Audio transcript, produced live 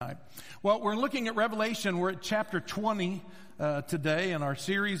Well, we're looking at Revelation. We're at chapter 20 today in our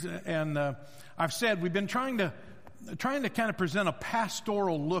series, and I've said we've been trying to kind of present a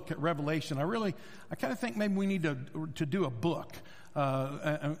pastoral look at Revelation. I kind of think maybe we need to do a book.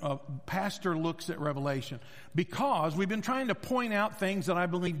 A pastor looks at Revelation, because we've been trying to point out things that I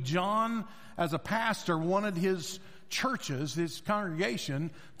believe John, as a pastor, wanted his churches, his congregation,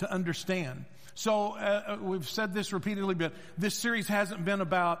 to understand. So we've said this repeatedly, but this series hasn't been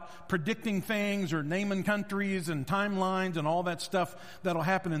about predicting things or naming countries and timelines and all that stuff that'll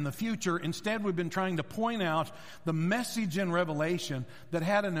happen in the future. Instead, we've been trying to point out the message in Revelation that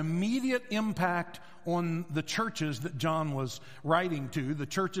had an immediate impact on the churches that John was writing to, the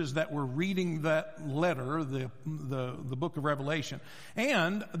churches that were reading that letter, the book of Revelation.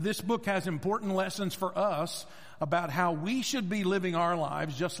 And this book has important lessons for us about how we should be living our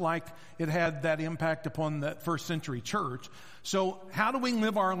lives, just like it had that impact upon that first century church. So how do we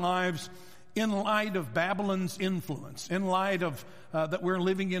live our lives in light of Babylon's influence, in light of that we're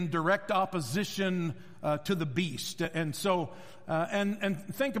living in direct opposition to the beast? And so, and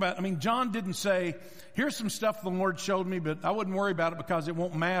think about it. I mean, John didn't say, here's some stuff the Lord showed me, but I wouldn't worry about it because it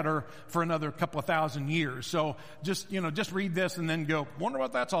won't matter for another couple of thousand years. So just read this and then go, wonder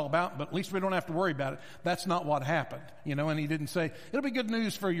what that's all about, but at least we don't have to worry about it. That's not what happened, and he didn't say, it'll be good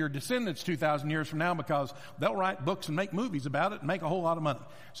news for your descendants 2,000 years from now because they'll write books and make movies about it and make a whole lot of money.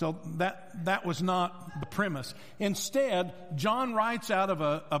 So that was not the premise. Instead, John writes out of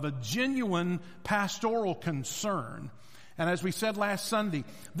a genuine pastoral concern. And as we said last Sunday,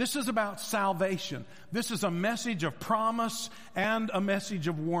 this is about salvation. This is a message of promise and a message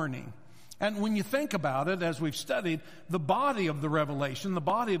of warning. And when you think about it, as we've studied, the body of the Revelation, the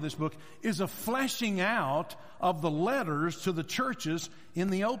body of this book, is a fleshing out of the letters to the churches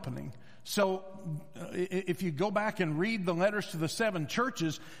in the opening. So if you go back and read the letters to the 7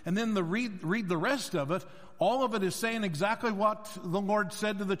 churches and then read the rest of it, all of it is saying exactly what the Lord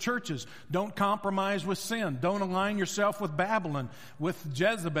said to the churches. Don't compromise with sin. Don't align yourself with Babylon, with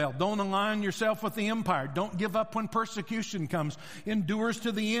Jezebel. Don't align yourself with the empire. Don't give up when persecution comes. Endures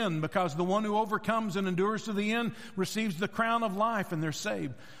to the end, because the one who overcomes and endures to the end receives the crown of life, and they're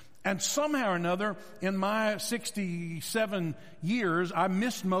saved. And somehow or another, in my 67 years, I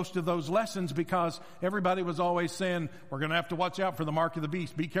missed most of those lessons because everybody was always saying, we're going to have to watch out for the mark of the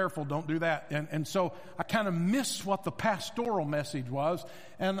beast. Be careful. Don't do that. And so I kind of missed what the pastoral message was.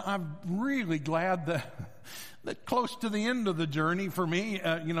 And I'm really glad that close to the end of the journey for me,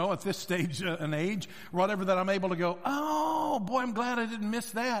 at this stage and age, whatever, that I'm able to go, oh boy, I'm glad I didn't miss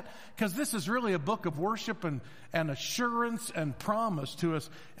that, because this is really a book of worship and assurance and promise to us,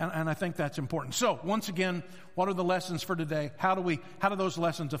 and I think that's important. So once again, what are the lessons for today? How do those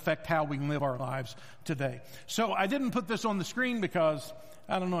lessons affect how we live our lives today? So I didn't put this on the screen because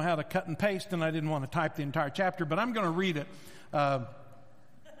I don't know how to cut and paste, and I didn't want to type the entire chapter, but I'm going to read it.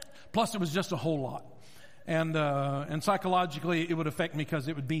 Plus, it was just a whole lot. And psychologically, it would affect me because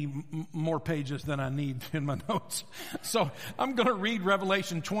it would be more pages than I need in my notes. So I'm going to read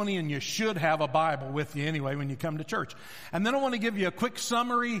Revelation 20, and you should have a Bible with you anyway when you come to church. And then I want to give you a quick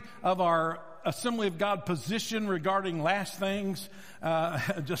summary of our Assembly of God position regarding last things,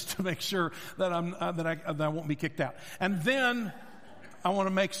 just to make sure that I won't be kicked out. And then I want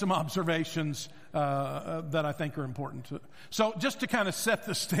to make some observations that I think are important. So just to kind of set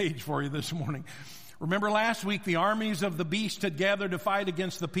the stage for you this morning. Remember last week, the armies of the beast had gathered to fight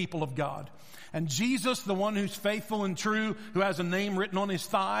against the people of God. And Jesus, the one who's faithful and true, who has a name written on his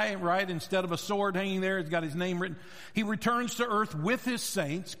thigh, right, instead of a sword hanging there, he's got his name written. He returns to earth with his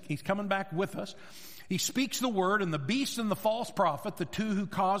saints. He's coming back with us. He speaks the word, and the beast and the false prophet, the two who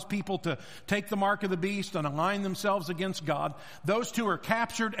cause people to take the mark of the beast and align themselves against God, those two are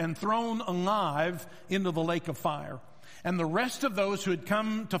captured and thrown alive into the lake of fire. And the rest of those who had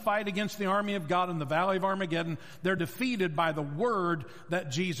come to fight against the army of God in the valley of Armageddon, they're defeated by the word that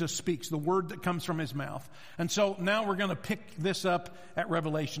Jesus speaks, the word that comes from his mouth. And so now we're going to pick this up at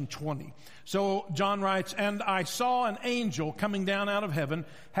Revelation 20. So John writes, and I saw an angel coming down out of heaven,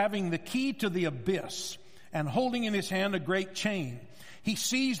 having the key to the abyss, and holding in his hand a great chain. He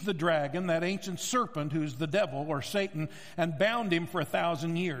seized the dragon, that ancient serpent who's the devil or Satan, and bound him for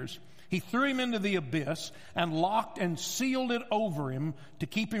 1,000 years. He threw him into the abyss and locked and sealed it over him to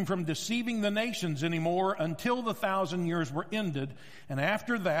keep him from deceiving the nations anymore until the 1,000 years were ended. And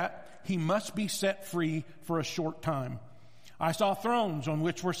after that, he must be set free for a short time. I saw thrones on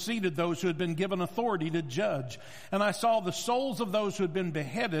which were seated those who had been given authority to judge. And I saw the souls of those who had been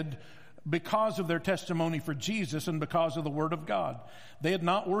beheaded because of their testimony for Jesus and because of the word of God. They had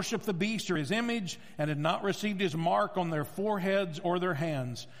not worshipped the beast or his image and had not received his mark on their foreheads or their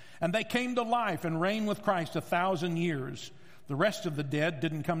hands. And they came to life and reigned with Christ 1,000 years. The rest of the dead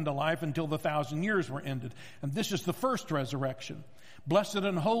didn't come to life until the 1,000 years were ended. And this is the first resurrection. Blessed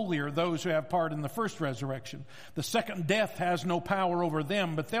and holy are those who have part in the first resurrection. The second death has no power over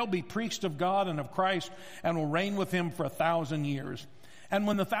them, but they'll be priests of God and of Christ and will reign with him for 1,000 years. And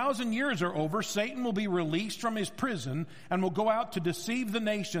when the 1,000 years are over, Satan will be released from his prison and will go out to deceive the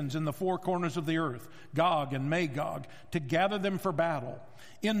nations in the four corners of the earth, Gog and Magog, to gather them for battle.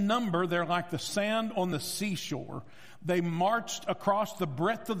 In number, they're like the sand on the seashore. They marched across the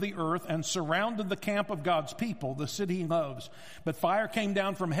breadth of the earth and surrounded the camp of God's people, the city he loves. But fire came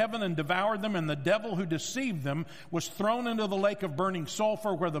down from heaven and devoured them, and the devil who deceived them was thrown into the lake of burning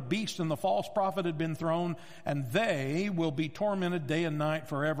sulfur where the beast and the false prophet had been thrown, and they will be tormented day and night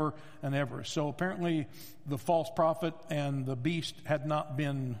forever and ever. So apparently the false prophet and the beast had not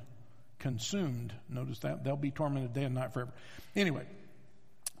been consumed. Notice that. They'll be tormented day and night forever. Anyway.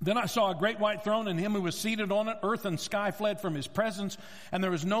 Then I saw a great white throne and him who was seated on it. Earth and sky fled from his presence, and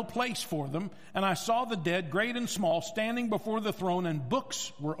there was no place for them. And I saw the dead, great and small, standing before the throne, and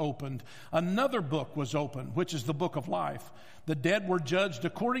books were opened. Another book was opened, which is the book of life. The dead were judged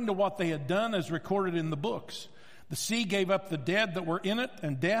according to what they had done, as recorded in the books. The sea gave up the dead that were in it,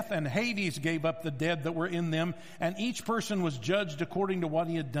 and death and Hades gave up the dead that were in them, and each person was judged according to what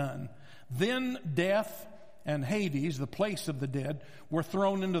he had done. Then death and Hades, the place of the dead, were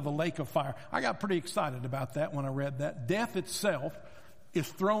thrown into the lake of fire. I got pretty excited about that when I read that. Death itself is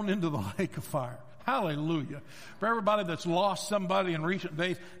thrown into the lake of fire. Hallelujah. For everybody that's lost somebody in recent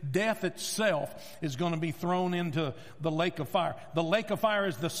days, death itself is going to be thrown into the lake of fire. The lake of fire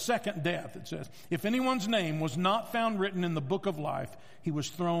is the second death, it says. If anyone's name was not found written in the book of life, he was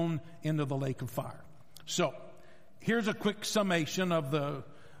thrown into the lake of fire. So, here's a quick summation of the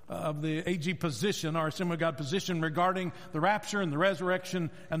AG position, our Assembly of God position regarding the rapture and the resurrection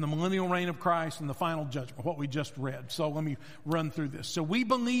and the millennial reign of Christ and the final judgment, what we just read. So let me run through this. So we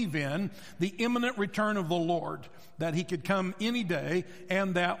believe in the imminent return of the Lord, that he could come any day,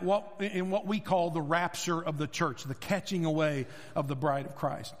 and that what we call the rapture of the church, the catching away of the bride of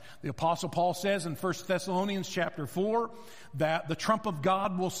Christ. The Apostle Paul says in 1 Thessalonians chapter 4 that the trump of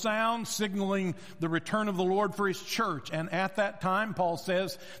God will sound, signaling the return of the Lord for his church. And at that time, Paul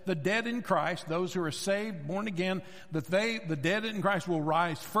says, the dead in Christ, those who are saved, born again, that the dead in Christ will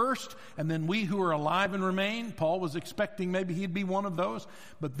rise first, and then we who are alive and remain. Paul was expecting maybe he'd be one of those,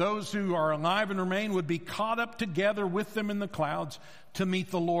 but those who are alive and remain would be caught up together with them in the clouds to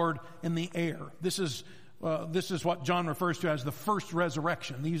meet the Lord in the air. This is what John refers to as the first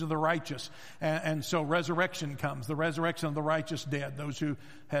resurrection. These are the righteous. And so resurrection comes, the resurrection of the righteous dead, those who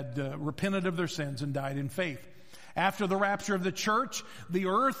had repented of their sins and died in faith. After the rapture of the church, the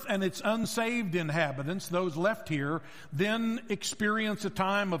earth and its unsaved inhabitants, those left here, then experience a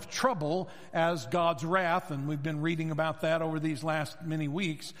time of trouble as God's wrath, and we've been reading about that over these last many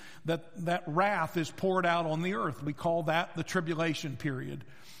weeks, that wrath is poured out on the earth. We call that the tribulation period.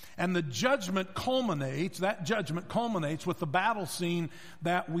 And the judgment culminates with the battle scene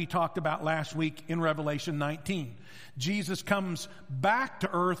that we talked about last week in Revelation 19. Jesus comes back to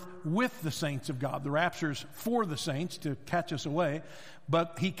earth with the saints of God. The rapture's for the saints to catch us away.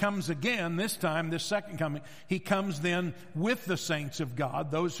 But he comes again, this time, this second coming, he comes then with the saints of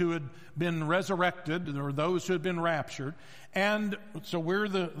God, those who had been resurrected or those who had been raptured. And so we're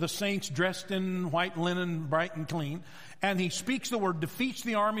the saints dressed in white linen, bright and clean. And he speaks the word, defeats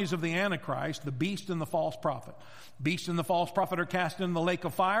the armies of the Antichrist, the beast and the false prophet. Beast and the false prophet are cast into the lake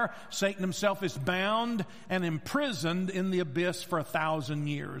of fire. Satan himself is bound and imprisoned in the abyss for 1,000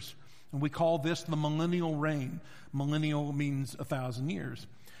 years. And we call this the millennial reign. Millennial means 1,000 years.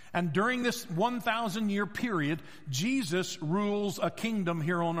 And during this 1,000-year period, Jesus rules a kingdom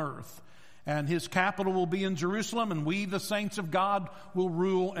here on earth. And his capital will be in Jerusalem, and we, the saints of God, will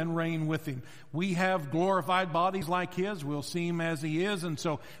rule and reign with him. We have glorified bodies like his. We'll see him as he is, and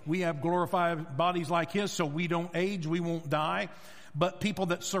so we have glorified bodies like his, so we don't age, we won't die. But people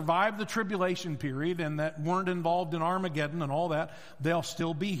that survived the tribulation period and that weren't involved in Armageddon and all that, they'll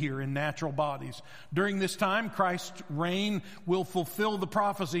still be here in natural bodies. During this time, Christ's reign will fulfill the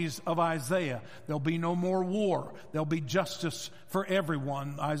prophecies of Isaiah. There'll be no more war. There'll be justice for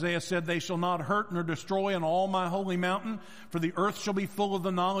everyone. Isaiah said, they shall not hurt nor destroy in all my holy mountain, for the earth shall be full of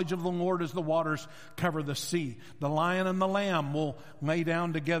the knowledge of the Lord as the waters cover the sea. The lion and the lamb will lay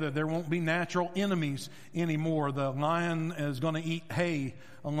down together. There won't be natural enemies anymore. The lion is going to eat hay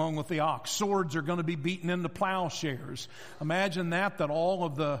along with the ox. Swords are going to be beaten into plowshares. Imagine that all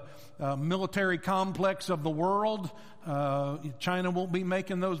of the military complex of the world, China won't be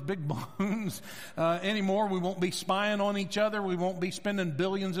making those big balloons anymore. We won't be spying on each other. We won't be spending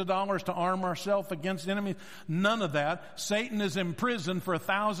billions of dollars to arm ourselves against enemies. None of that. Satan is imprisoned for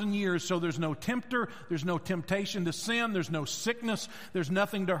 1,000 years, so there's no tempter, there's no temptation to sin, there's no sickness, there's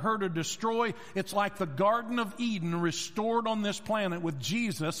nothing to hurt or destroy. It's like the Garden of Eden restored on this planet with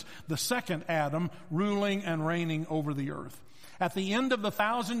Jesus, the second Adam, ruling and reigning over the earth. At the end of the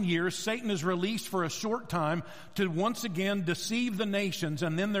 1,000 years, Satan is released for a short time to once again deceive the nations.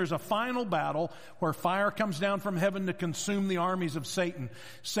 And then there's a final battle where fire comes down from heaven to consume the armies of Satan.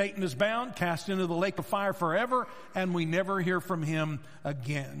 Satan is bound, cast into the lake of fire forever, and we never hear from him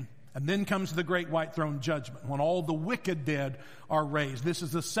again. And then comes the great white throne judgment, when all the wicked dead are raised. This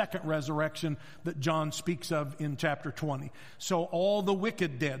is the second resurrection that John speaks of in chapter 20. So all the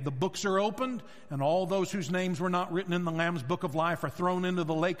wicked dead, the books are opened, and all those whose names were not written in the Lamb's book of life are thrown into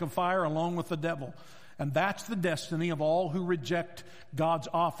the lake of fire along with the devil. And that's the destiny of all who reject God's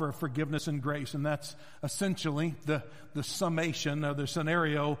offer of forgiveness and grace. And that's essentially the summation of the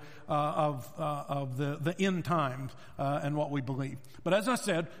scenario of the end times and what we believe. But as I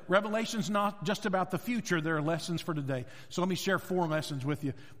said, Revelation's not just about the future. There are lessons for today. So let me share 4 lessons with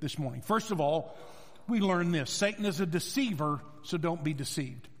you this morning. First of all, we learn this. Satan is a deceiver, so don't be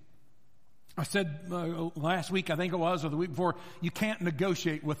deceived. I said last week, I think it was, or the week before, you can't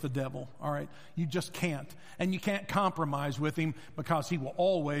negotiate with the devil, all right? You just can't. And you can't compromise with him because he will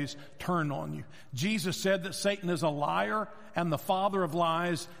always turn on you. Jesus said that Satan is a liar and the father of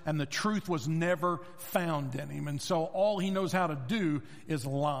lies, and the truth was never found in him. And so all he knows how to do is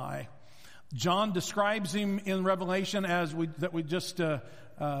lie. John describes him in Revelation as what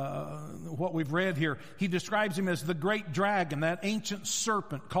we've read here. He describes him as the great dragon, that ancient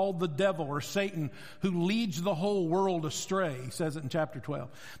serpent called the devil or Satan, who leads the whole world astray. He says it in chapter 12.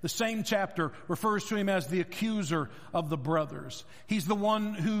 The same chapter refers to him as the accuser of the brothers. He's the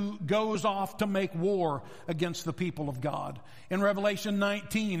one who goes off to make war against the people of God. In Revelation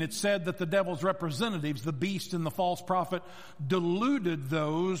 19, it said that the devil's representatives, the beast and the false prophet, deluded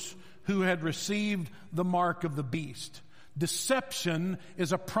those who had received the mark of the beast. Deception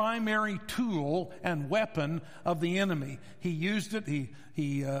is a primary tool and weapon of the enemy. He used it.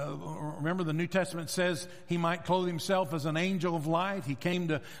 Remember the New Testament says he might clothe himself as an angel of light. He came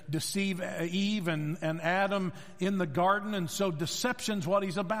to deceive Eve and Adam in the garden. And so deception's what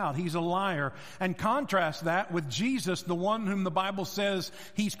he's about. He's a liar. And contrast that with Jesus, the one whom the Bible says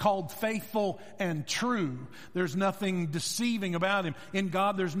he's called faithful and true. There's nothing deceiving about him. In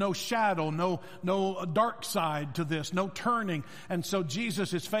God, there's no shadow, no dark side to this, no turning. And so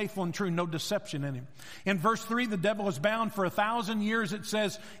Jesus is faithful and true, no deception in him. In verse 3, the devil is bound for 1,000 years, it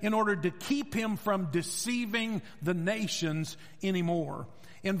says, in order to keep him from deceiving the nations anymore.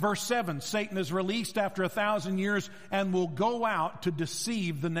 In verse 7, Satan is released after 1,000 years and will go out to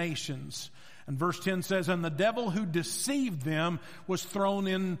deceive the nations. And verse 10 says, and the devil who deceived them was thrown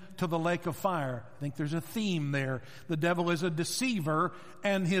into the lake of fire. I think there's a theme there. The devil is a deceiver,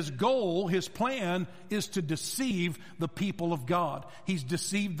 and his goal, his plan, is to deceive the people of God. He's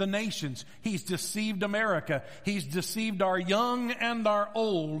deceived the nations. He's deceived America. He's deceived our young and our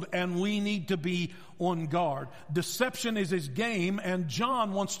old, and we need to be on guard. Deception is his game, and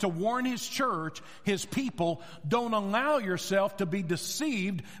John wants to warn his church, his people, don't allow yourself to be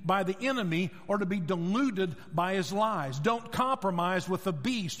deceived by the enemy or to be deluded by his lies. Don't compromise with the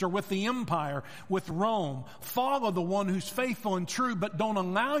beast or with the empire, with Rome. Follow the one who's faithful and true, but don't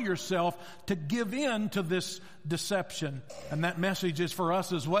allow yourself to give in to this deception. And that message is for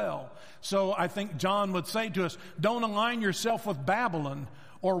us as well. So I think John would say to us, don't align yourself with Babylon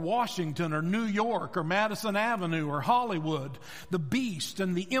or Washington or New York or Madison Avenue or Hollywood. The beast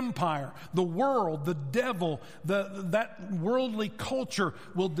and the empire, the world, the devil, that worldly culture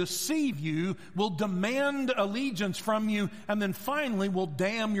will deceive you, will demand allegiance from you, and then finally will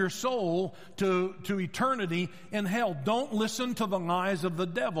damn your soul to eternity in hell. Don't listen to the lies of the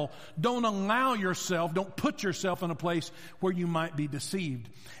devil. Don't allow yourself, don't put yourself in a place where you might be deceived.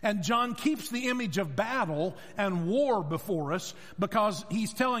 And John keeps the image of battle and war before us because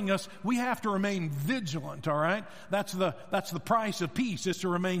he's telling us we have to remain vigilant, all right? That's the price of peace, is to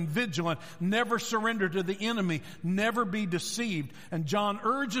remain vigilant, never surrender to the enemy, never be deceived. And John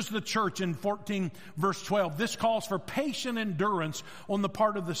urges the church in 14 verse 12, this calls for patient endurance on the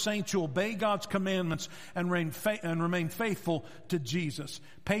part of the saints who obey God's commandments and remain faithful to Jesus.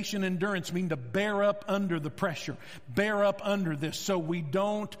 Patient endurance means to bear up under the pressure, bear up under this, so we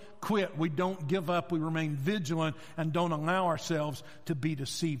don't quit, we don't give up, we remain vigilant and don't allow ourselves to be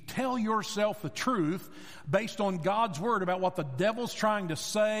deceived. Tell yourself the truth based on God's word about what the devil's trying to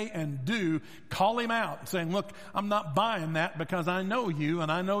say and do. Call him out, saying, look, I'm not buying that because I know you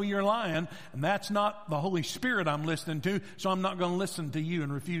and I know you're lying, and that's not the Holy Spirit I'm listening to, so I'm not going to listen to you,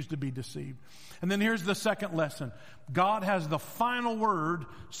 and refuse to be deceived. And then here's the second lesson. God has the final word,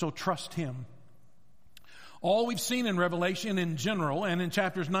 so trust him. All we've seen in Revelation in general, and in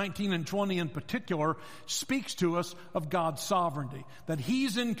chapters 19 and 20 in particular, speaks to us of God's sovereignty, that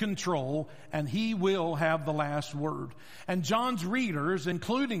he's in control and he will have the last word. And John's readers,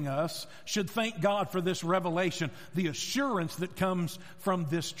 including us, should thank God for this revelation, the assurance that comes from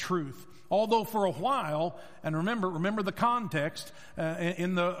this truth. Although for a while, and remember the context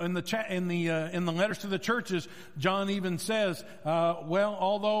in the letters to the churches, John even says,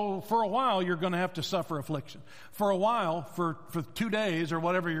 although for a while you're going to have to suffer affliction. For a while, for 2 days or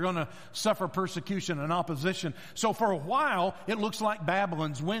whatever, you're going to suffer persecution and opposition. So for a while, it looks like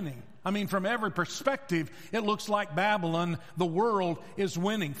Babylon's winning. I mean, from every perspective, it looks like Babylon, the world, is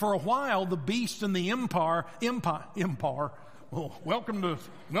winning. For a while, the beast and the empire. Well, welcome to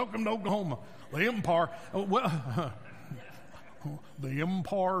Oklahoma. The empire. The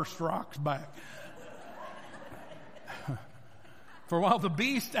empire strikes back. For a while, the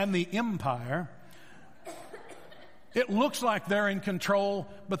beast and the empire, it looks like they're in control,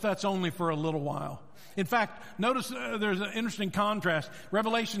 but that's only for a little while. In fact, notice there's an interesting contrast.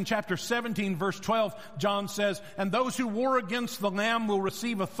 Revelation chapter 17, verse 12, John says, and those who war against the Lamb will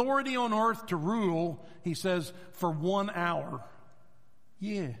receive authority on earth to rule, he says, for 1 hour.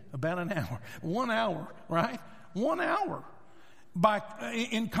 Yeah, about an hour. 1 hour, right? 1 hour.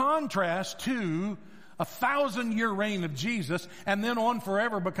 In contrast to a 1,000-year reign of Jesus, and then on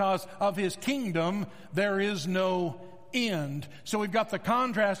forever because of his kingdom, there is no end. So we've got the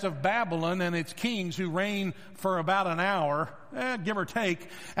contrast of Babylon and its kings who reign for about an hour, give or take,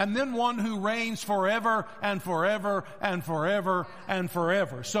 and then one who reigns forever and forever and forever and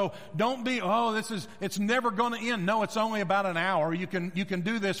forever. So don't be, it's never going to end. No, it's only about an hour. You can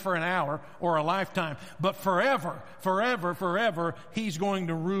do this for an hour or a lifetime, but forever, he's going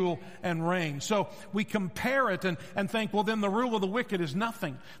to rule and reign. So we compare it and think, well, then the rule of the wicked is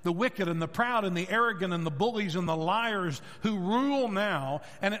nothing. The wicked and the proud and the arrogant and the bullies and the liars who rule now,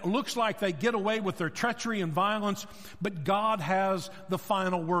 and it looks like they get away with their treachery and violence, but God has the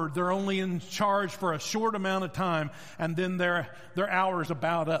final word. They're only in charge for a short amount of time, and then their hour's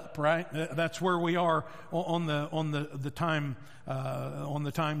about up, right? That's where we are on the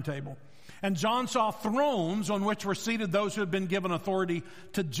timetable. And John saw thrones on which were seated those who had been given authority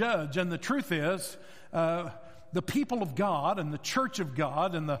to judge. And the truth is, the people of God and the church of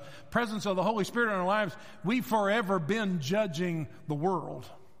God and the presence of the Holy Spirit in our lives, we've forever been judging the world,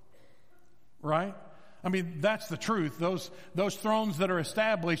 right? I mean, that's the truth. Those thrones that are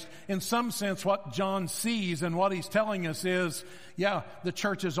established, in some sense, what John sees and what he's telling us is, yeah, the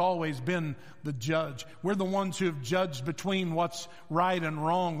church has always been the judge. We're the ones who have judged between what's right and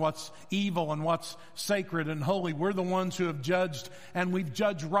wrong, what's evil and what's sacred and holy. We're the ones who have judged, and we've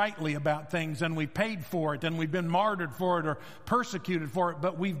judged rightly about things, and we paid for it, and we've been martyred for it or persecuted for it,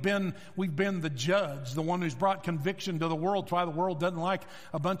 but we've been the judge, the one who's brought conviction to the world. That's why the world doesn't like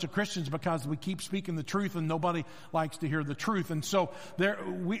a bunch of Christians, because we keep speaking the truth and nobody likes to hear the truth. And so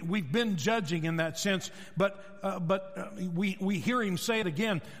we've been judging in that sense, but we hear him say it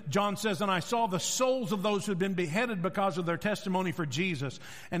again. John says, and I saw the souls of those who had been beheaded because of their testimony for Jesus.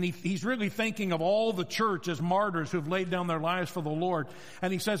 And he's really thinking of all the church as martyrs who have laid down their lives for the Lord.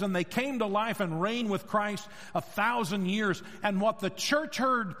 And he says, and they came to life and reigned with Christ 1,000 years. And what the church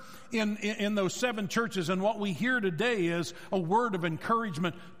heard in those 7 churches, and what we hear today, is a word of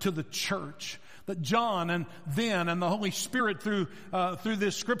encouragement to the church. That John and the Holy Spirit through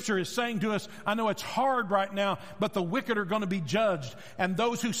this scripture is saying to us, I know it's hard right now, but the wicked are going to be judged. And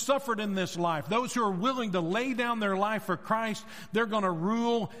those who suffered in this life, those who are willing to lay down their life for Christ, they're going to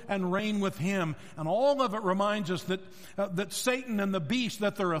rule and reign with him. And all of it reminds us that Satan and the beast,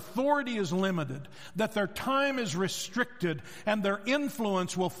 that their authority is limited, that their time is restricted, and their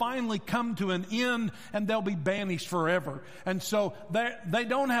influence will finally come to an end, and they'll be banished forever. And so they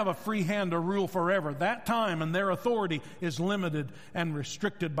don't have a free hand to rule forever. That time and their authority is limited and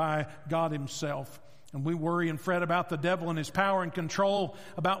restricted by God himself. And we worry and fret about the devil and his power and control,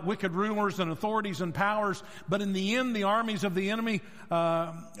 about wicked rulers and authorities and powers. But in the end, the armies of the enemy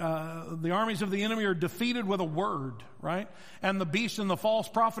are defeated with a word, right? And the beast and the false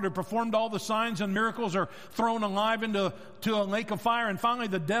prophet who performed all the signs and miracles are thrown alive into a lake of fire. And finally,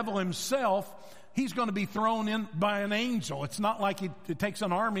 the devil himself he's going to be thrown in by an angel. It's not like it takes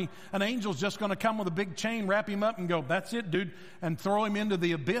an army. An angel's just going to come with a big chain, wrap him up and go, that's it, dude, and throw him into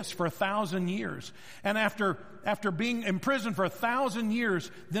the abyss for 1,000 years. And after being imprisoned for 1,000 years,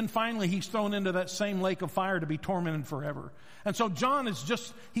 then finally he's thrown into that same lake of fire to be tormented forever. And so John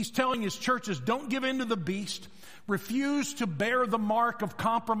he's telling his churches, don't give in to the beast. Refuse to bear the mark of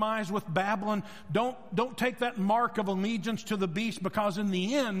compromise with Babylon. Don't take that mark of allegiance to the beast, because in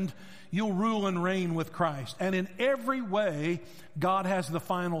the end, you'll rule and reign with Christ. And in every way, God has the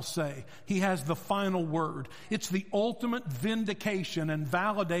final say. He has the final word. It's the ultimate vindication and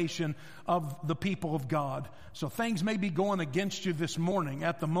validation of the people of God. So things may be going against you this morning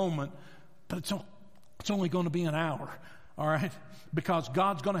at the moment, but it's only going to be an hour. All right? Because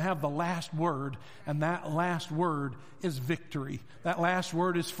God's going to have the last word, and that last word is victory. That last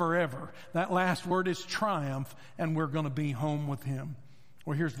word is forever. That last word is triumph, and we're going to be home with Him.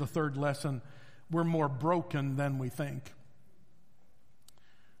 Well, here's the third lesson. We're more broken than we think.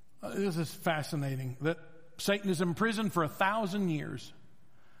 This is fascinating, that Satan is imprisoned for 1,000 years.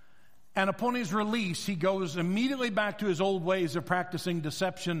 And upon his release, he goes immediately back to his old ways of practicing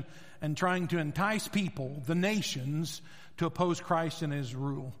deception and trying to entice people, the nations, to oppose Christ and His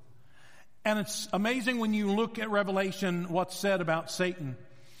rule. And it's amazing when you look at Revelation what's said about Satan.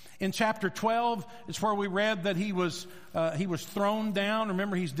 In chapter 12, it's where we read that he was thrown down.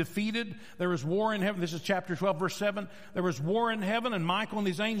 Remember, he's defeated. There was war in heaven. This is chapter 12, verse 7. There was war in heaven, and Michael and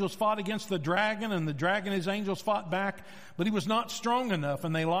his angels fought against the dragon, and the dragon and his angels fought back. But he was not strong enough,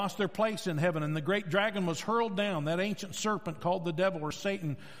 and they lost their place in heaven. And the great dragon was hurled down, that ancient serpent called the devil or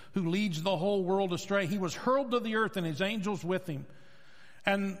Satan, who leads the whole world astray. He was hurled to the earth, and his angels with him.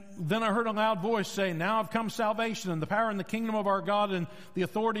 And then I heard a loud voice say, now have come salvation and the power and the kingdom of our God and the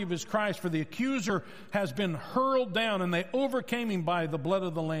authority of His Christ. For the accuser has been hurled down, and they overcame him by the blood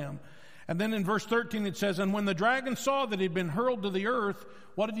of the Lamb. And then in verse 13 it says, and when the dragon saw that he'd been hurled to the earth,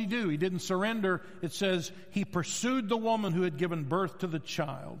 what did he do? He didn't surrender. It says he pursued the woman who had given birth to the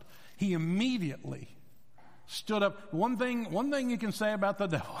child. He immediately stood up. One thing you can say about the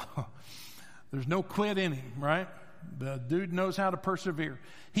devil, there's no quit in him, right? The dude knows how to persevere.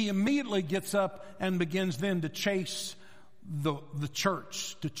 He immediately gets up and begins then to chase the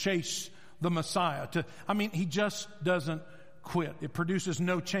church, to chase the Messiah. He just doesn't quit. It produces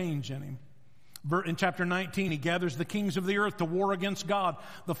no change in him. In chapter 19, he gathers the kings of the earth to war against God.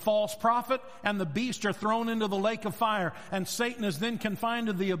 The false prophet and the beast are thrown into the lake of fire, and Satan is then confined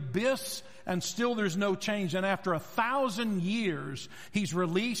to the abyss, and still there's no change. And after 1,000 years, he's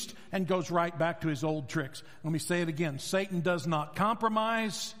released and goes right back to his old tricks. Let me say it again. Satan does not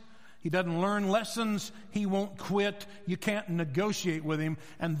compromise. He doesn't learn lessons. He won't quit. You can't negotiate with him.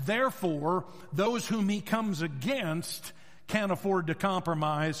 And therefore, those whom he comes against can't afford to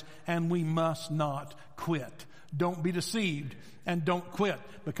compromise, and we must not quit. Don't be deceived and don't quit,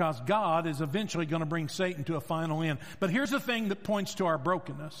 because God is eventually going to bring Satan to a final end. But here's the thing that points to our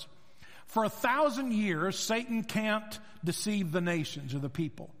brokenness. For 1,000 years, Satan can't deceive the nations or the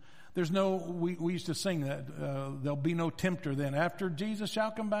people. We used to sing that, there'll be no tempter then. After Jesus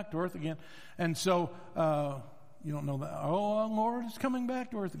shall come back to earth again. And so, you don't know that. Oh, our Lord is coming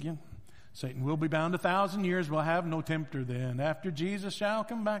back to earth again. Satan will be bound 1,000 years. We'll have no tempter then. After Jesus shall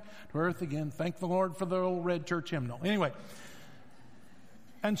come back to earth again. Thank the Lord for the old red church hymnal. Anyway.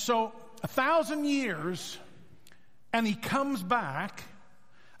 And so 1,000 years, and he comes back.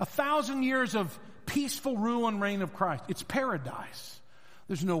 1,000 years of peaceful rule and reign of Christ. It's paradise.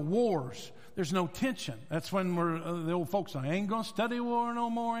 There's no wars. There's no tension. That's when the old folks say, I ain't going to study war no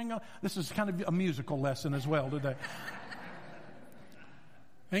more. This is kind of a musical lesson as well today.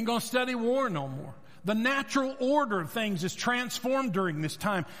 Ain't going to study war no more. The natural order of things is transformed during this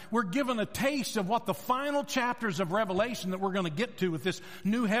time. We're given a taste of what the final chapters of Revelation that we're going to get to with this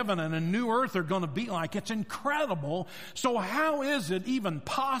new heaven and a new earth are going to be like. It's incredible. So how is it even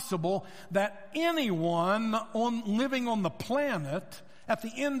possible that anyone living on the planet at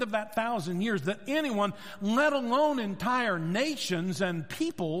the end of that 1,000 years, that anyone, let alone entire nations and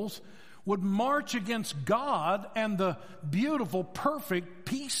peoples, would march against God and the beautiful, perfect,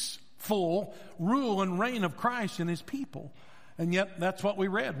 peaceful rule and reign of Christ and His people? And yet, that's what we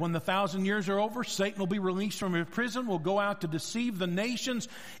read. When the 1,000 years are over, Satan will be released from his prison, will go out to deceive the nations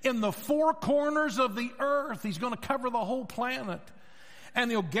in the four corners of the earth. He's going to cover the whole planet. And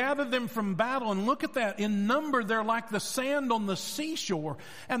he'll gather them from battle. And look at that. In number, they're like the sand on the seashore.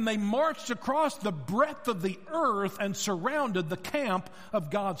 And they marched across the breadth of the earth and surrounded the camp of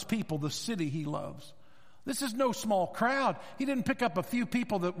God's people, the city He loves. This is no small crowd. He didn't pick up a few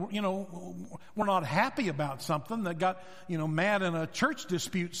people that, were not happy about something, that got, mad in a church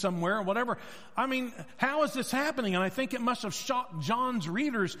dispute somewhere or whatever. I mean, how is this happening? And I think it must have shocked John's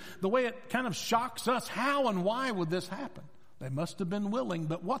readers the way it kind of shocks us. How and why would this happen? They must have been willing,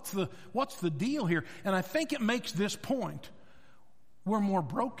 but what's the deal here? And I think it makes this point. We're more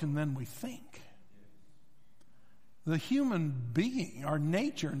broken than we think. The human being, our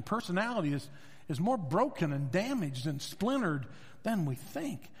nature and personality is more broken and damaged and splintered than we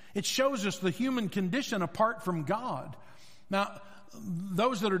think. It shows us the human condition apart from God. Now,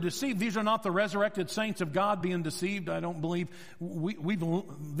 those that are deceived, these are not the resurrected saints of God being deceived. I don't believe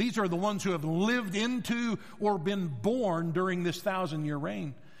these are the ones who have lived into or been born during this 1,000-year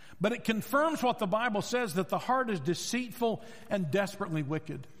reign. But it confirms what the Bible says, that the heart is deceitful and desperately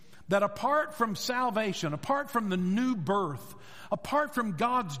wicked. That apart from salvation, apart from the new birth, apart from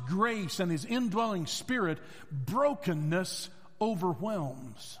God's grace and His indwelling Spirit, brokenness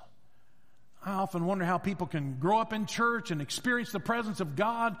overwhelms. I often wonder how people can grow up in church and experience the presence of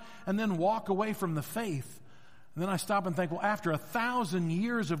God and then walk away from the faith. And then I stop and think, well, after 1,000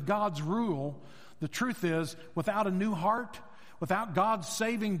 years of God's rule, the truth is, without a new heart, without God's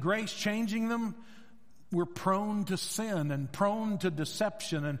saving grace changing them, we're prone to sin and prone to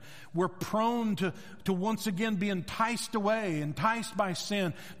deception, and we're prone to once again be enticed by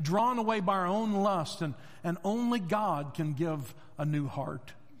sin, drawn away by our own lust, and only God can give a new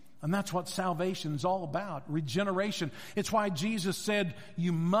heart. And that's what salvation is all about, regeneration. It's why Jesus said,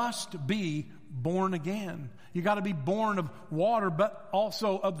 you must be born again. You got to be born of water, but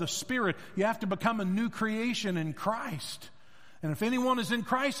also of the Spirit. You have to become a new creation in Christ. And if anyone is in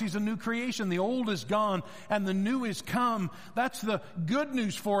Christ, he's a new creation. The old is gone and the new is come. That's the good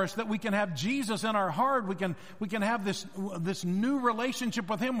news for us, that we can have Jesus in our heart. We can have this new relationship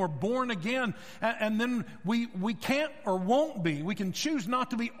with Him. We're born again. And then we can't or won't be. We can choose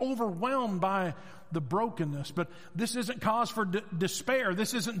not to be overwhelmed by the brokenness. But this isn't cause for despair.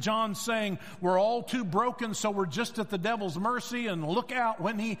 This isn't John saying we're all too broken, so we're just at the devil's mercy and look out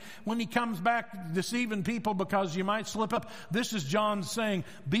when he comes back deceiving people because you might slip up. This is John saying,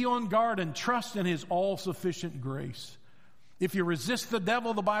 be on guard and trust in His all-sufficient grace. If you resist the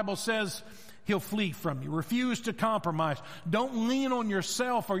devil, the Bible says, he'll flee from you. Refuse to compromise. Don't lean on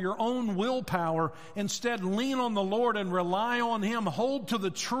yourself or your own willpower. Instead, lean on the Lord and rely on Him. Hold to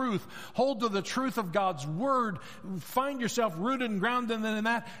the truth. Hold to the truth of God's Word. Find yourself rooted and grounded in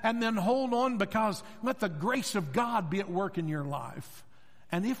that, and then hold on, because let the grace of God be at work in your life.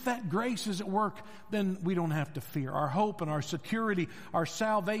 And if that grace is at work, then we don't have to fear. Our hope and our security, our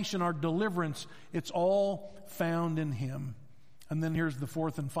salvation, our deliverance, it's all found in Him. And then here's the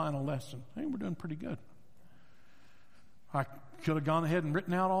fourth and final lesson. Hey, we're doing pretty good. I could have gone ahead and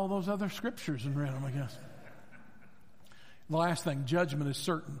written out all those other scriptures and read them, I guess. The last thing, judgment is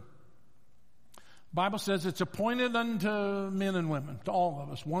certain. The Bible says it's appointed unto men and women, to all of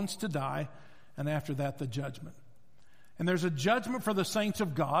us, once to die, and after that the judgment. And there's a judgment for the saints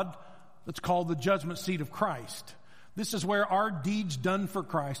of God that's called the judgment seat of Christ. This is where our deeds done for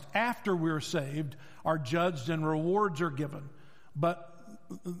Christ, after we're saved, are judged and rewards are given. But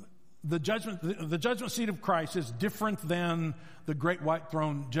the judgment seat of Christ is different than the great white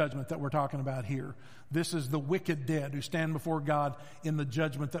throne judgment that we're talking about here. This is the wicked dead who stand before God in the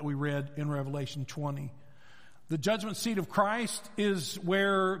judgment that we read in Revelation 20. The judgment seat of Christ is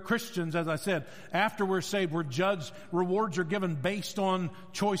where Christians, as I said, after we're saved, we're judged. Rewards are given based on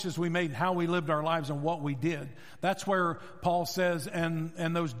choices we made, how we lived our lives, and what we did. That's where Paul says,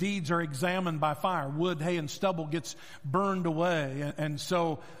 and those deeds are examined by fire. Wood, hay, and stubble gets burned away. And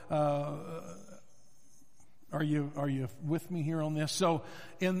so, are you with me here on this? So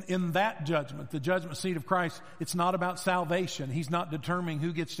in that judgment, the judgment seat of Christ, it's not about salvation. He's not determining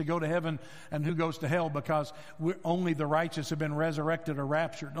who gets to go to heaven and who goes to hell, because only the righteous have been resurrected or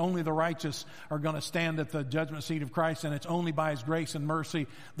raptured. Only the righteous are going to stand at the judgment seat of Christ, and it's only by His grace and mercy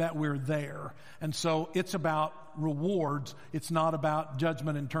that we're there. And so it's about rewards. It's not about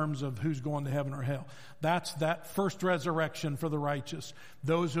judgment in terms of who's going to heaven or hell. That's that first resurrection for the righteous,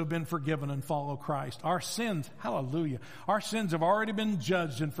 those who have been forgiven and follow Christ. Our sins, hallelujah, our sins have already been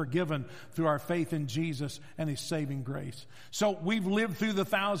judged and forgiven through our faith in Jesus and His saving grace. So we've lived through the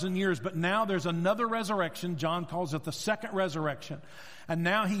 1,000 years, but now there's another resurrection. John calls it the second resurrection. And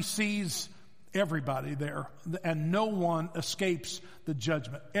now He sees everybody there, and no one escapes the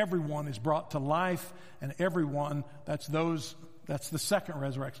judgment. Everyone is brought to life, and everyone, that's the second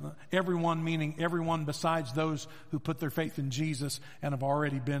resurrection. Everyone meaning everyone besides those who put their faith in Jesus and have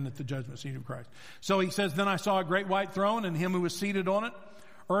already been at the judgment seat of Christ. So He says, then I saw a great white throne and Him who was seated on it.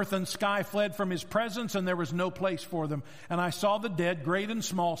 Earth and sky fled from his presence, and there was no place for them. And I saw the dead, great and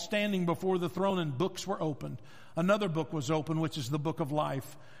small, standing before the throne, and books were opened. Another book was opened, which is the book of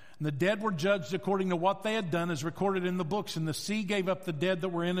life. And the dead were judged according to what they had done, as recorded in the books. And the sea gave up the dead that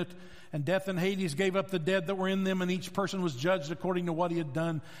were in it, and death and Hades gave up the dead that were in them, and each person was judged according to what he had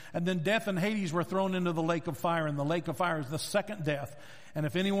done. And then death and Hades were thrown into the lake of fire, and the lake of fire is the second death. And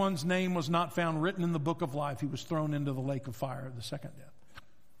if anyone's name was not found written in the book of life, he was thrown into the lake of fire, the second death.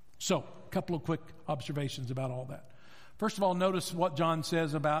 So, a couple of quick observations about all that. First of all, notice what John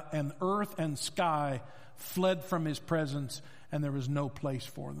says about, and earth and sky fled from his presence, and there was no place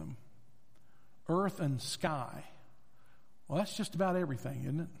for them. Earth and sky. Well, that's just about everything,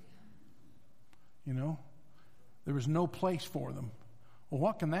 isn't it? You know, there was no place for them. Well,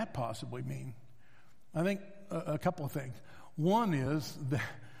 what can that possibly mean? I think a couple of things. One is that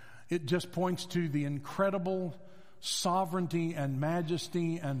it just points to the incredible sovereignty and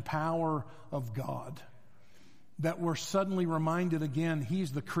majesty and power of God. That we're suddenly reminded again,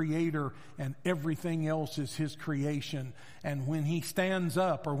 he's the creator and everything else is his creation. And when he stands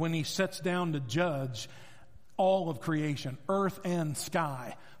up or when he sits down to judge, all of creation, earth and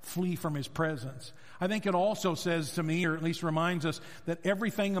sky, flee from his presence. I think it also says to me, or at least reminds us, that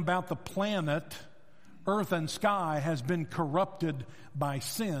everything about the planet, earth and sky, has been corrupted by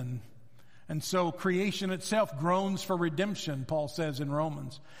sin. And so creation itself groans for redemption, Paul says in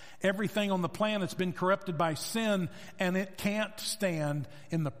Romans. Everything on the planet's been corrupted by sin, and it can't stand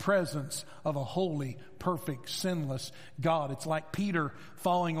in the presence of a holy, perfect, sinless God. It's like Peter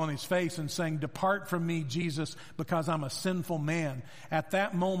falling on his face and saying, "Depart from me, Jesus, because I'm a sinful man." At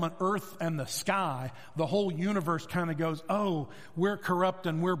that moment, earth and the sky, the whole universe kind of goes, oh, we're corrupt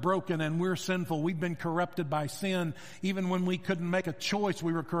and we're broken and we're sinful. We've been corrupted by sin. Even when we couldn't make a choice,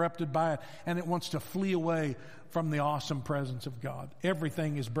 we were corrupted by it. And it wants to flee away from the awesome presence of God.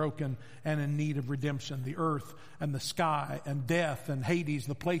 Everything is broken and in need of redemption. The earth and the sky and death and Hades,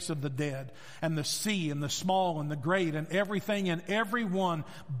 the place of the dead, and the sea and the small and the great, and everything and everyone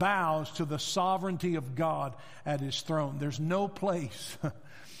bows to the sovereignty of God at his throne. There's no place.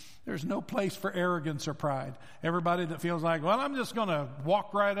 There's no place for arrogance or pride. Everybody that feels like, well, I'm just going to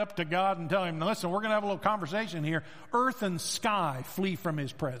walk right up to God and tell him, now listen, we're going to have a little conversation here. Earth and sky flee from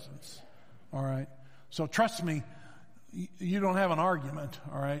his presence. All right? So trust me, you don't have an argument,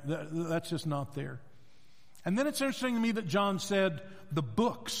 all right? That's just not there. And then it's interesting to me that John said the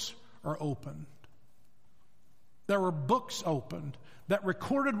books are opened. There were books opened that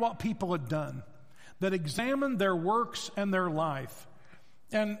recorded what people had done, that examined their works and their life.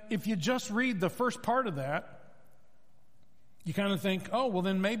 And if you just read the first part of that, you kind of think, oh, well,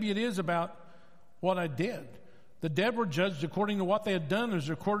 then maybe it is about what I did. The dead were judged according to what they had done as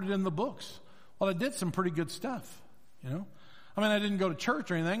recorded in the books. Well, I did some pretty good stuff, you know. I mean, I didn't go to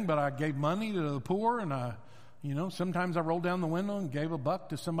church or anything, but I gave money to the poor, and sometimes I rolled down the window and gave $1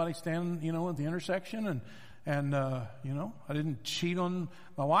 to somebody standing, at the intersection, and I didn't cheat on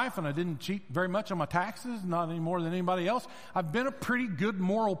my wife, and I didn't cheat very much on my taxes, not any more than anybody else. I've been a pretty good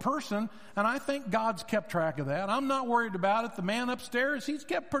moral person, and I think God's kept track of that. I'm not worried about it. The man upstairs, he's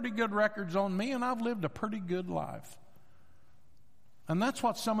kept pretty good records on me, and I've lived a pretty good life. And that's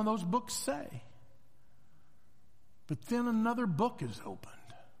what some of those books say. But then another book is opened.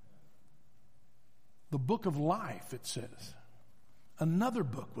 The book of life, it says. Another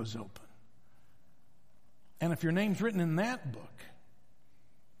book was opened. And if your name's written in that book,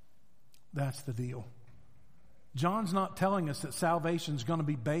 that's the deal. John's not telling us that salvation's going to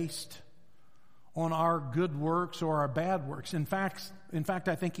be based on our good works or our bad works. In fact,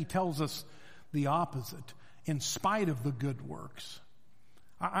 I think he tells us the opposite. In spite of the good works.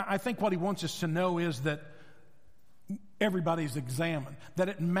 I think what he wants us to know is that everybody's examined, that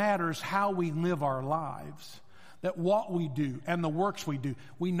it matters how we live our lives, that what we do and the works we do,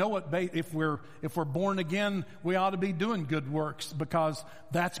 we know it. If we're born again, we ought to be doing good works, because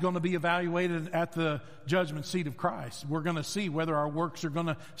that's going to be evaluated at the judgment seat of Christ. We're going to see whether our works are going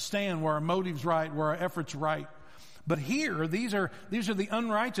to stand, where our motive's right, where our effort's right. But here, these are the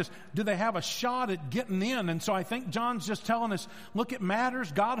unrighteous. Do they have a shot at getting in? And so I think John's just telling us, look, it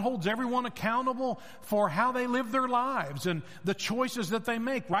matters. God holds everyone accountable for how they live their lives and the choices that they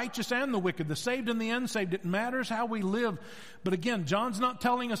make, righteous and the wicked, the saved and the unsaved. It matters how we live. But again, John's not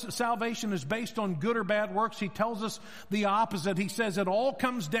telling us that salvation is based on good or bad works. He tells us the opposite. He says it all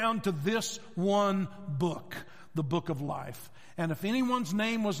comes down to this one book, the book of life. And if anyone's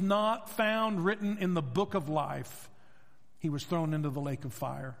name was not found written in the book of life, he was thrown into the lake of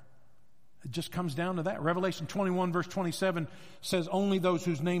fire. It just comes down to that. Revelation 21 verse 27 says only those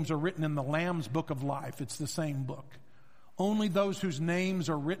whose names are written in the Lamb's book of life. It's the same book. Only those whose names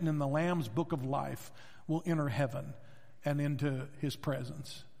are written in the Lamb's book of life will enter heaven and into his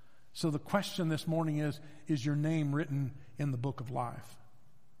presence. So the question this morning is your name written in the book of life?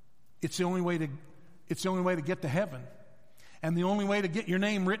 It's the only way to get to heaven. And the only way to get your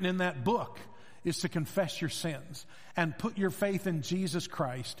name written in that book is to confess your sins and put your faith in Jesus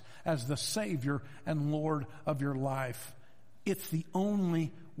Christ as the Savior and Lord of your life. It's the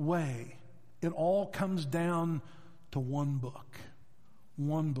only way. It all comes down to one book,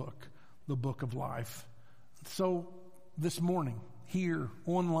 the book of life. So this morning, here,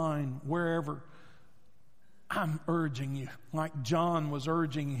 online, wherever, I'm urging you, like John was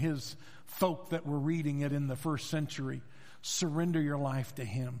urging his folk that were reading it in the first century, surrender your life to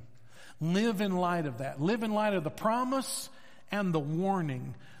him. Live in light of that. Live in light of the promise and the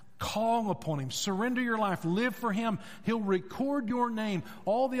warning. Call upon him. Surrender your life. Live for him. He'll record your name.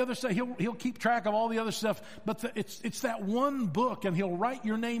 All the other stuff, he'll keep track of all the other stuff. But it's that one book, and he'll write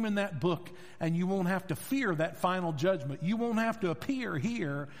your name in that book, and you won't have to fear that final judgment. You won't have to appear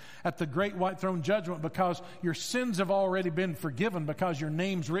here at the great white throne judgment because your sins have already been forgiven because your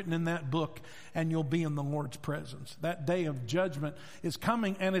name's written in that book, and you'll be in the Lord's presence. That day of judgment is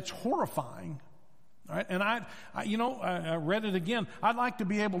coming, and it's horrifying. All right? And I read it again. I'd like to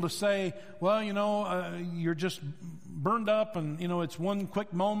be able to say, well, you're just burned up and, it's one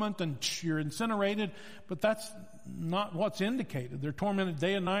quick moment and you're incinerated. But that's not what's indicated. They're tormented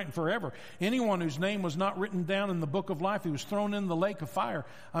day and night and forever. Anyone whose name was not written down in the book of life, he was thrown in the lake of fire.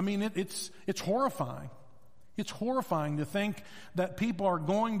 I mean, it's horrifying. It's horrifying to think that people are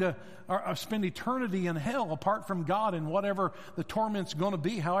going to spend eternity in hell apart from God and whatever the torment's going to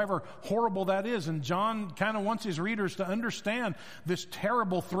be, however horrible that is. And John kind of wants his readers to understand this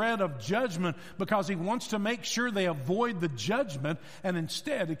terrible threat of judgment because he wants to make sure they avoid the judgment and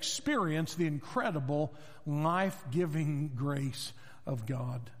instead experience the incredible life-giving grace of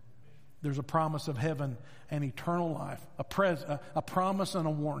God. There's a promise of heaven and eternal life, a promise and a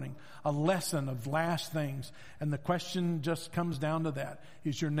warning, a lesson of last things. And the question just comes down to that.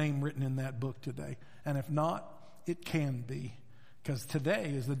 Is your name written in that book today? And if not, it can be. Because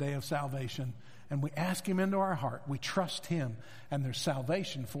today is the day of salvation. And we ask him into our heart. We trust him. And there's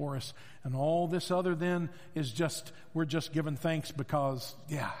salvation for us. And all this other then is we're just giving thanks because,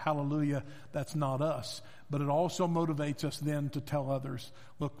 hallelujah, that's not us. But it also motivates us then to tell others,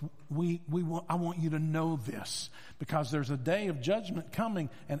 look, I want you to know this because there's a day of judgment coming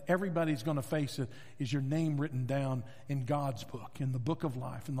and everybody's going to face it. Is your name written down in God's book, in the book of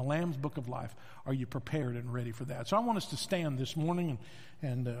life, in the Lamb's book of life? Are you prepared and ready for that? So I want us to stand this morning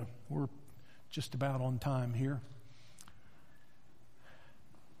and we're just about on time here.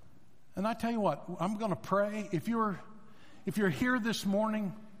 And I tell you what, I'm going to pray. If you're here this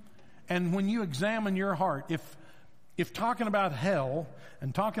morning, and when you examine your heart, if talking about hell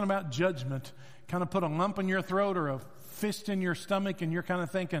and talking about judgment kind of put a lump in your throat or a fist in your stomach, and you're kind of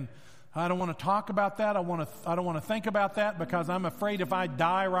thinking, I don't want to talk about that. I don't want to think about that because I'm afraid if I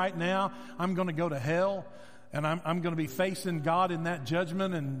die right now, I'm going to go to hell. And I'm going to be facing God in that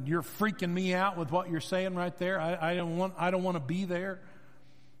judgment, and you're freaking me out with what you're saying right there. I don't want to be there.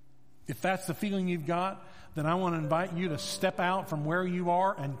 If that's the feeling you've got, then I want to invite you to step out from where you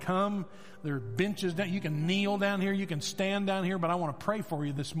are and come. There are benches down. You can kneel down here. You can stand down here. But I want to pray for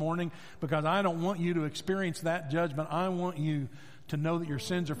you this morning because I don't want you to experience that judgment. I want you to know that your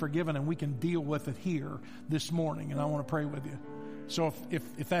sins are forgiven and we can deal with it here this morning. And I want to pray with you. So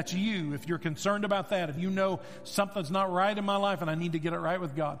if that's you, if you're concerned about that, if you know something's not right in my life and I need to get it right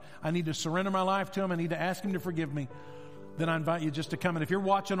with God, I need to surrender my life to him, I need to ask him to forgive me, then I invite you just to come. And if you're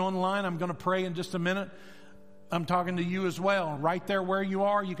watching online, I'm going to pray in just a minute. I'm talking to you as well. Right there where you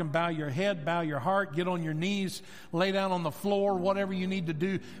are, you can bow your head, bow your heart, get on your knees, lay down on the floor, whatever you need to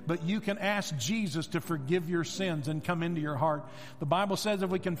do. But you can ask Jesus to forgive your sins and come into your heart. The Bible says if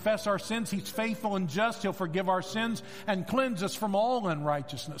we confess our sins, he's faithful and just. He'll forgive our sins and cleanse us from all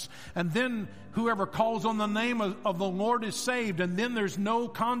unrighteousness. And then whoever calls on the name of the Lord is saved. And then there's no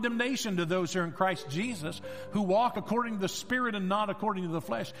condemnation to those who are in Christ Jesus, who walk according to the Spirit and not according to the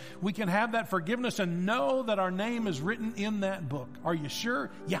flesh. We can have that forgiveness and know that our name is written in that book. Are you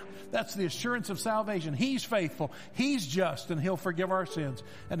sure? Yeah, that's the assurance of salvation. He's faithful. He's just, and he'll forgive our sins.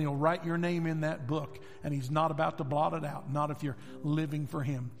 And he'll write your name in that book. And he's not about to blot it out. Not if you're living for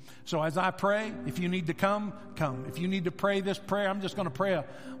him. So as I pray, if you need to come. If you need to pray this prayer, I'm just going to pray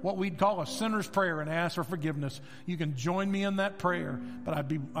what we'd call a sinner's prayer and ask for forgiveness. You can join me in that prayer. But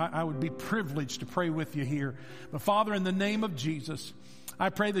I would be privileged to pray with you here. But Father, in the name of Jesus, I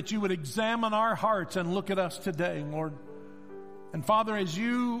pray that you would examine our hearts and look at us today, Lord. And Father,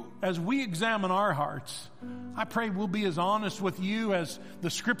 as we examine our hearts, I pray we'll be as honest with you as the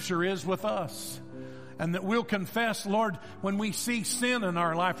Scripture is with us. And that we'll confess, Lord, when we see sin in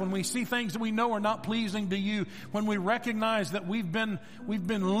our life, when we see things that we know are not pleasing to you, when we recognize that we've been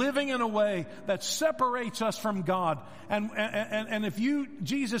living in a way that separates us from God. And if you,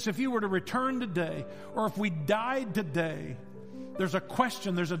 Jesus, if you were to return today, or if we died today, there's a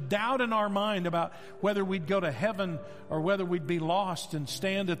question, there's a doubt in our mind about whether we'd go to heaven or whether we'd be lost and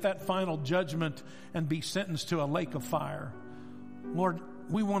stand at that final judgment and be sentenced to a lake of fire. Lord,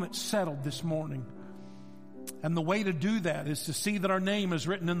 we want it settled this morning. And the way to do that is to see that our name is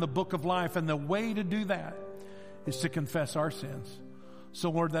written in the book of life. And the way to do that is to confess our sins.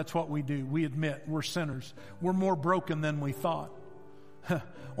 So, Lord, that's what we do. We admit we're sinners. We're more broken than we thought.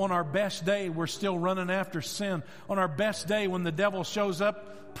 On our best day, we're still running after sin. On our best day, when the devil shows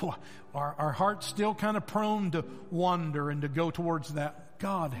up, our heart's still kind of prone to wander and to go towards that.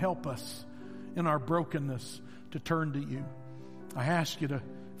 God, help us in our brokenness to turn to you. I ask you to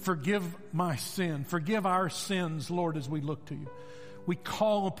forgive my sin. Forgive our sins, Lord, as we look to you. We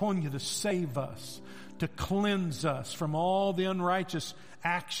call upon you to save us, to cleanse us from all the unrighteous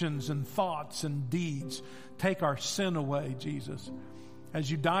actions and thoughts and deeds. Take our sin away, Jesus. As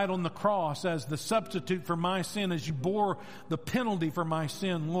you died on the cross as the substitute for my sin, as you bore the penalty for my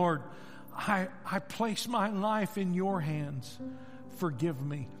sin, Lord, I place my life in your hands. Forgive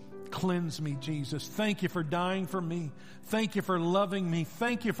me. Cleanse me, Jesus. Thank you for dying for me. Thank you for loving me.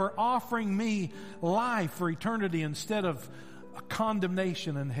 Thank you for offering me life for eternity instead of a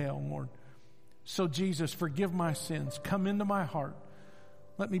condemnation in hell, Lord. So, Jesus, forgive my sins. Come into my heart.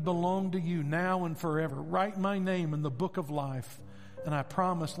 Let me belong to you now and forever. Write my name in the book of life. And I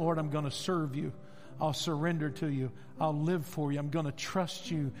promise, Lord, I'm going to serve you. I'll surrender to you. I'll live for you. I'm going to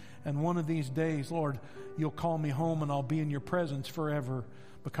trust you. And one of these days, Lord, you'll call me home and I'll be in your presence forever,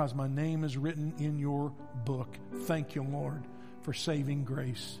 because my name is written in your book. Thank you, Lord, for saving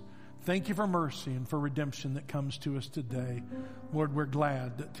grace. Thank you for mercy and for redemption that comes to us today. Lord, we're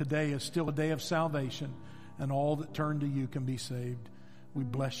glad that today is still a day of salvation and all that turn to you can be saved. We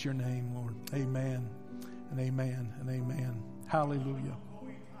bless your name, Lord. Amen and amen and amen. Hallelujah.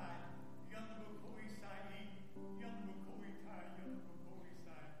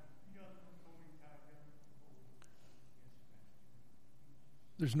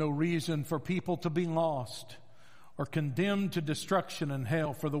 There's no reason for people to be lost or condemned to destruction and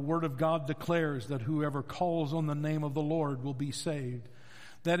hell, for the Word of God declares that whoever calls on the name of the Lord will be saved.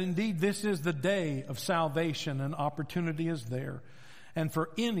 That indeed this is the day of salvation and opportunity is there. And for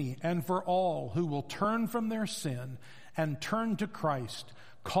any and for all who will turn from their sin and turn to Christ,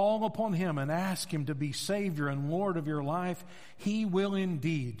 call upon Him and ask Him to be Savior and Lord of your life, He will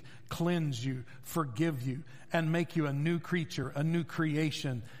indeed cleanse you, forgive you, and make you a new creature, a new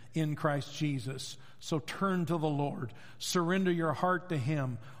creation in Christ Jesus. So turn to the Lord, surrender your heart to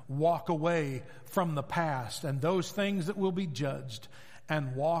Him, walk away from the past and those things that will be judged,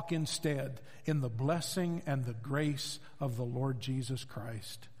 and walk instead in the blessing and the grace of the Lord Jesus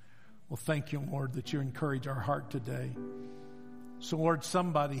Christ. Well, thank you, Lord, that you encourage our heart today. So, Lord,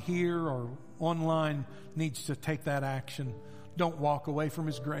 somebody here or online needs to take that action. Don't walk away from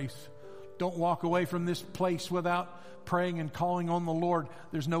His grace. Don't walk away from this place without praying and calling on the Lord.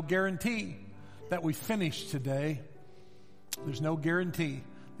 There's no guarantee that we finish today. There's no guarantee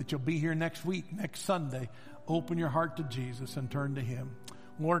that you'll be here next week, next Sunday. Open your heart to Jesus and turn to Him.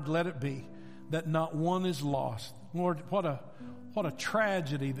 Lord, let it be that not one is lost. Lord, what a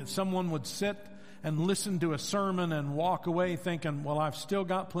tragedy that someone would sit and listen to a sermon and walk away thinking, well, I've still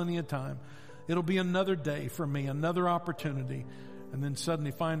got plenty of time. It'll be another day for me, another opportunity. And then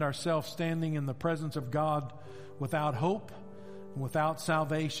suddenly find ourselves standing in the presence of God without hope, without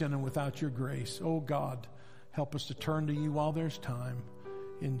salvation, and without your grace. Oh God, help us to turn to you while there's time.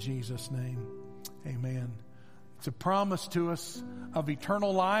 In Jesus' name, amen. It's a promise to us of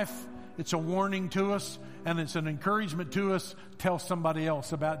eternal life. It's a warning to us, and it's an encouragement to us. Tell somebody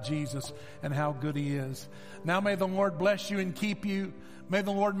else about Jesus and how good He is. Now may the Lord bless you and keep you. May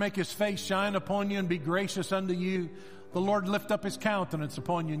the Lord make His face shine upon you and be gracious unto you. The Lord lift up His countenance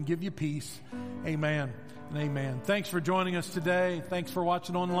upon you and give you peace. Amen and amen. Thanks for joining us today. Thanks for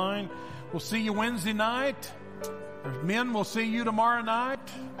watching online. We'll see you Wednesday night. Men, we'll see you tomorrow night.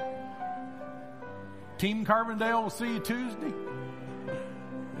 Team Carbondale will see you Tuesday.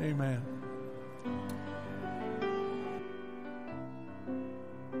 Amen.